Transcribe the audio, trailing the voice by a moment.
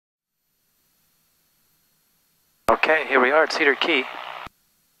Okay, here we are at Cedar Key.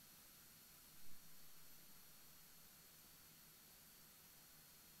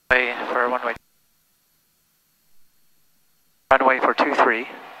 For runway for 23.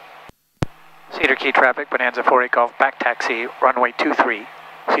 Cedar Key traffic, Bonanza 48 Golf, back taxi, runway 23,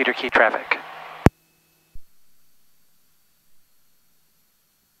 Cedar Key traffic.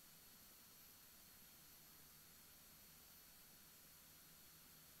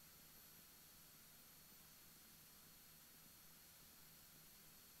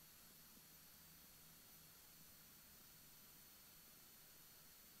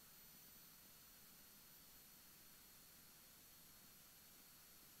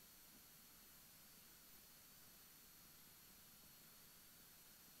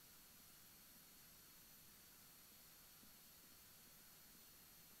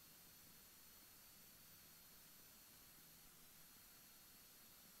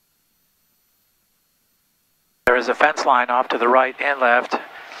 There is a fence line off to the right and left,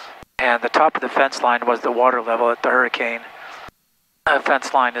 and the top of the fence line was the water level at the hurricane. The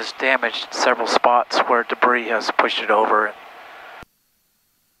fence line is damaged in several spots where debris has pushed it over.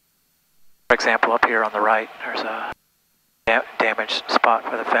 For example, up here on the right, there's a damaged spot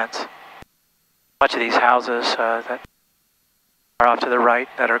for the fence. Much of these houses that are off to the right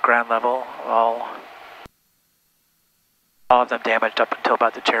that are ground level, all of them damaged up until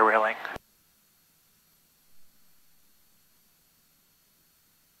about the chair railing.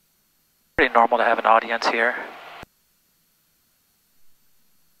 Pretty normal to have an audience here.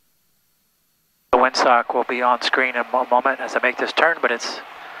 The windsock will be on screen in a moment as I make this turn, but it's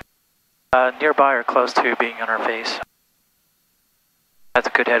nearby or close to being on our face. That's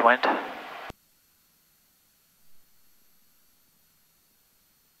a good headwind.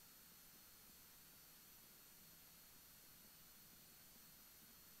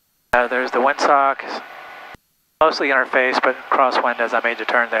 There's the windsock, mostly in our face, but crosswind as I made the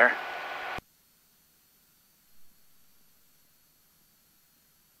turn there.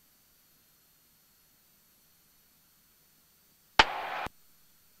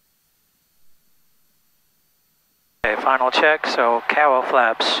 Okay, final check, so cowl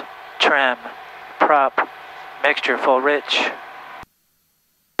flaps, trim, prop, mixture full rich.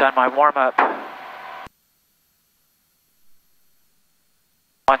 Done my warm up.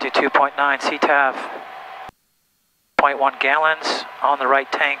 122.9 CTAF, 0.1 gallons on the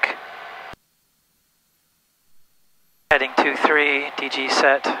right tank. Heading 23, DG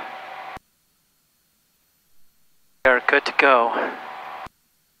set. We are good to go.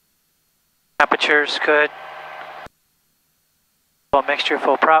 Temperature's good. Full mixture,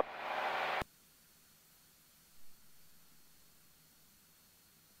 full prop.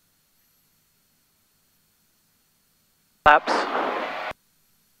 Flaps.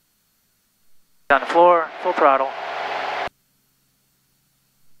 On the floor, full throttle.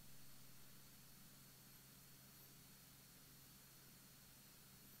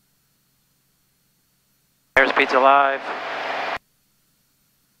 Airspeed's alive.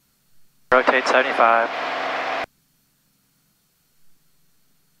 Rotate 75.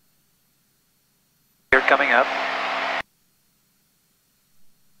 Gear coming up.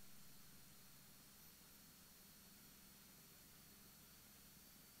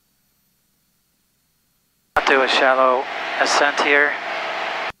 I'll do a shallow ascent here.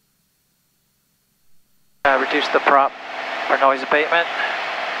 Reduce the prop for noise abatement.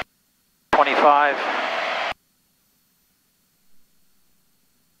 25.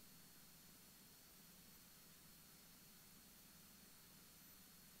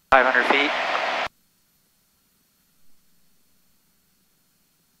 feet.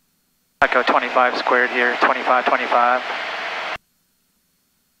 I go 25 squared here, 25, 25.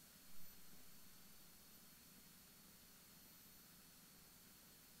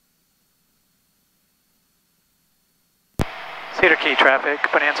 Cedar Key traffic,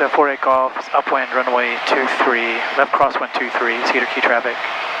 Bonanza 48 Golf, upwind runway 23, left crosswind 23, Cedar Key traffic.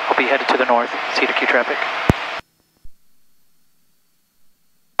 I'll be headed to the north, Cedar Key traffic.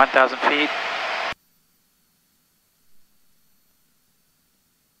 1,000 feet.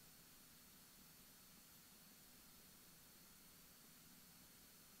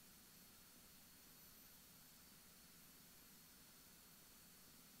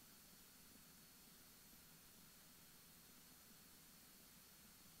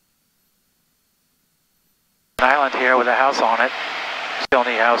 An island here with a house on it. Still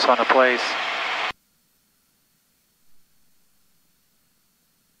need a house on the place.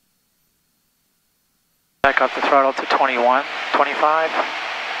 Back up the throttle to 21, 25.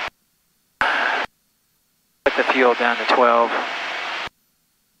 Put the fuel down to 12.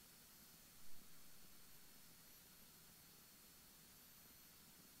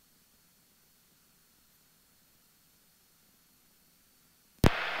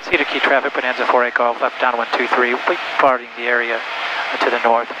 Cedar Key traffic, Bonanza 48 Golf, left down 123, parting the area to the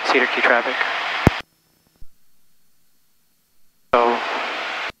north, Cedar Key traffic. So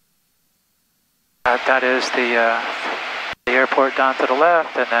that is the airport down to the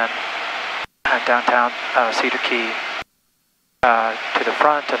left, and then downtown Cedar Key to the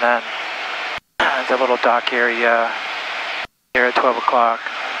front, and then the little dock area here at 12 o'clock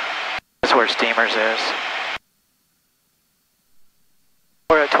is where Steamers is.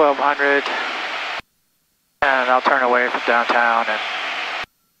 We're at 1200, and I'll turn away from downtown and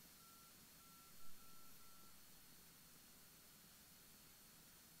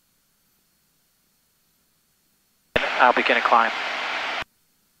I'll begin a climb.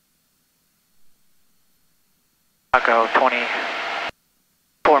 I'll go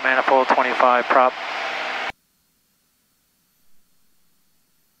 24 manifold, 25 prop.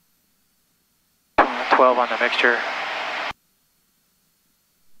 $12 on the mixture.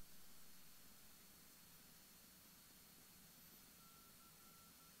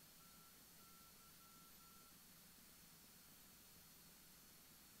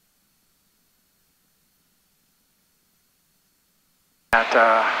 And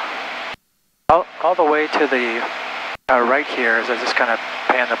all the way to the right here, as I just kind of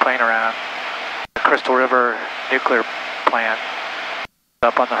pan the plane around, the Crystal River nuclear plant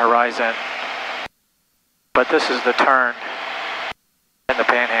up on the horizon. But this is the turn in the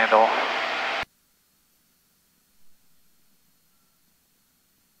panhandle.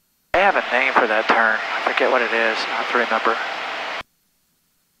 I have a name for that turn. I forget what it is. I'll have to remember.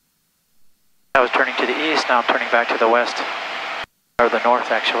 I was turning to the east, now I'm turning back to the west. Or the north,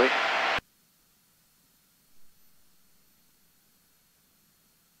 actually.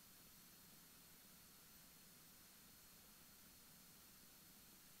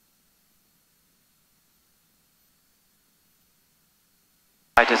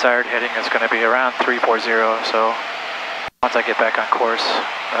 My desired heading is going to be around 340, so once I get back on course,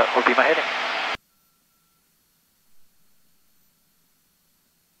 that will be my heading.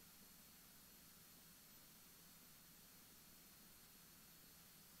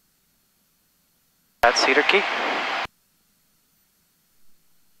 That's Cedar Key.